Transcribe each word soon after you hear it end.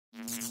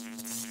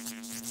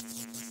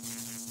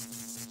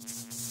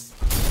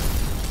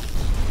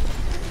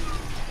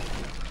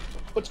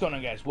What's going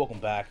on, guys? Welcome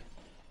back.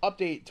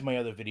 Update to my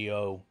other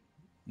video.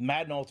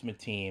 Madden Ultimate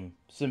Team.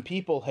 Some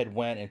people had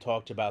went and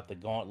talked about the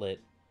Gauntlet,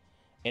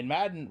 and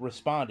Madden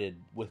responded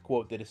with,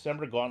 quote, "The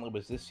December Gauntlet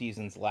was this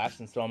season's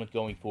last installment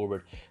going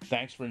forward.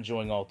 Thanks for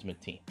enjoying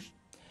Ultimate Team."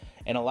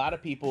 And a lot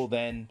of people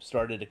then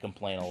started to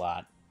complain a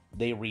lot.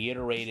 They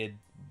reiterated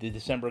the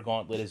December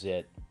Gauntlet is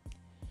it.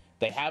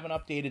 They have an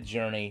updated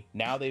journey.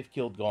 Now they've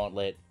killed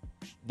Gauntlet.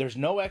 There's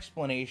no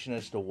explanation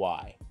as to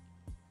why.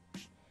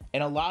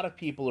 And a lot of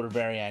people are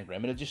very angry.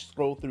 I'm going to just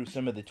scroll through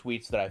some of the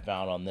tweets that I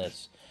found on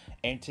this.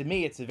 And to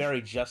me, it's a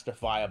very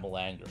justifiable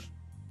anger.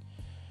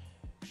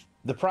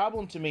 The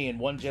problem to me, and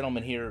one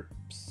gentleman here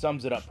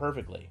sums it up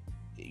perfectly,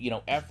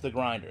 F the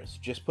grinders.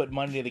 Just put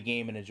money to the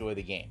game and enjoy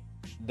the game.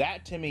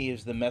 That, to me,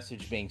 is the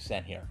message being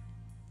sent here.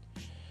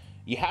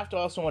 You have to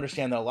also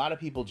understand that a lot of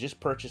people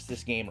just purchased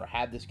this game or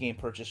had this game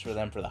purchased for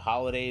them for the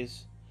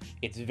holidays.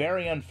 It's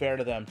very unfair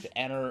to them to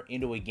enter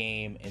into a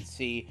game and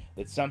see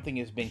that something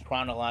has been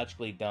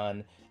chronologically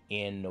done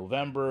in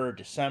November,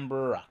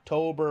 December,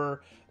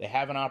 October. They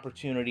have an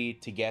opportunity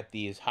to get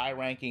these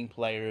high-ranking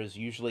players,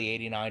 usually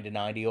 89 to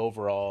 90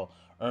 overall,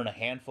 earn a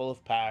handful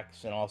of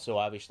packs, and also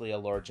obviously a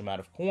large amount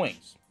of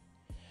coins.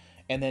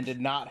 And then to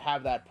not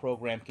have that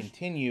program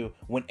continue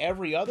when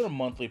every other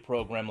monthly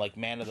program like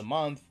Man of the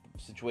Month,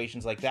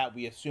 situations like that,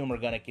 we assume are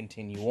going to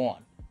continue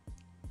on.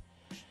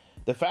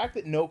 The fact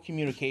that no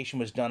communication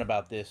was done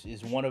about this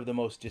is one of the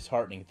most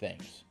disheartening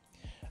things.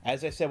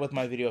 As I said with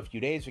my video a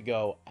few days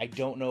ago, I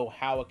don't know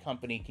how a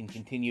company can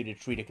continue to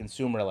treat a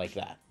consumer like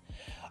that.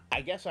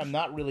 I guess I'm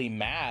not really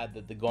mad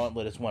that the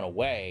Gauntlet has went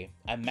away.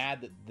 I'm mad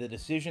that the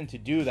decision to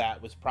do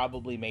that was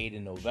probably made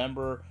in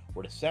November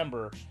or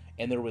December,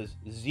 and there was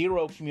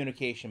zero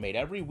communication made.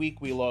 Every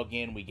week we log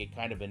in, we get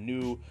kind of a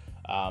new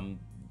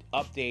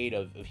update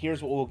of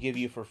here's what we'll give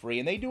you for free,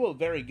 and they do a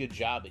very good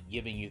job at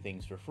giving you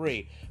things for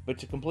free, but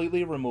to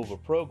completely remove a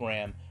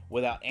program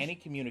without any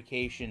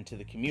communication to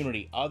the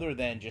community other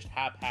than just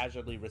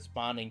haphazardly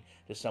responding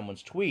to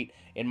someone's tweet,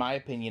 in my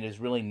opinion, is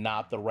really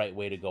not the right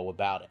way to go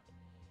about it.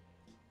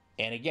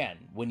 And again,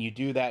 when you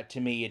do that, to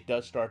me, it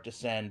does start to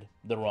send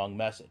the wrong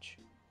message.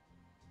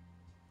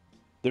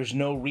 There's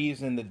no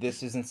reason that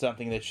this isn't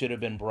something that should have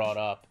been brought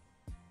up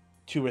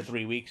 2 or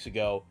 3 weeks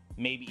ago,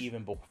 maybe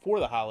even before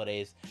the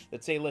holidays,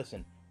 that say,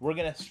 listen, we're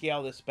going to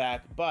scale this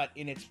back, but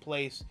in its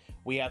place,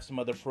 we have some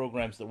other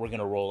programs that we're going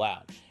to roll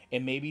out.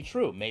 It may be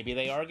true. Maybe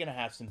they are going to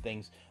have some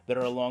things that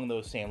are along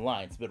those same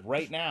lines. But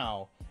right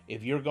now,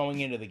 if you're going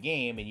into the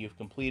game and you've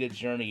completed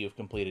Journey, you've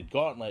completed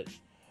Gauntlet,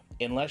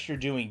 unless you're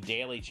doing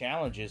daily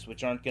challenges,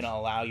 which aren't going to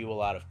allow you a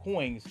lot of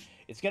coins,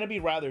 it's going to be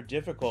rather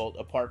difficult,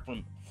 apart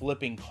from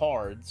flipping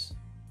cards.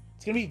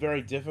 It's going to be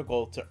very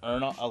difficult to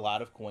earn a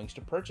lot of coins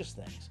to purchase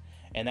things.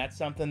 And that's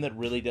something that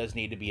really does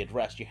need to be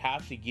addressed. You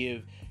have to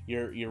give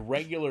your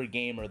regular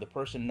gamer, the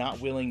person not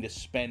willing to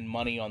spend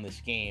money on this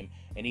game,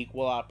 an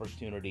equal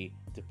opportunity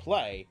to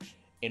play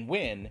and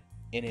win.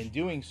 And in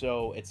doing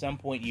so, at some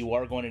point, you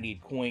are going to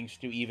need coins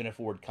to even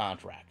afford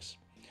contracts.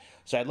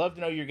 So I'd love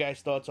to know your guys'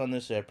 thoughts on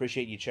this. I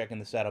appreciate you checking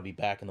this out. I'll be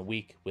back in the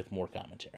week with more commentary.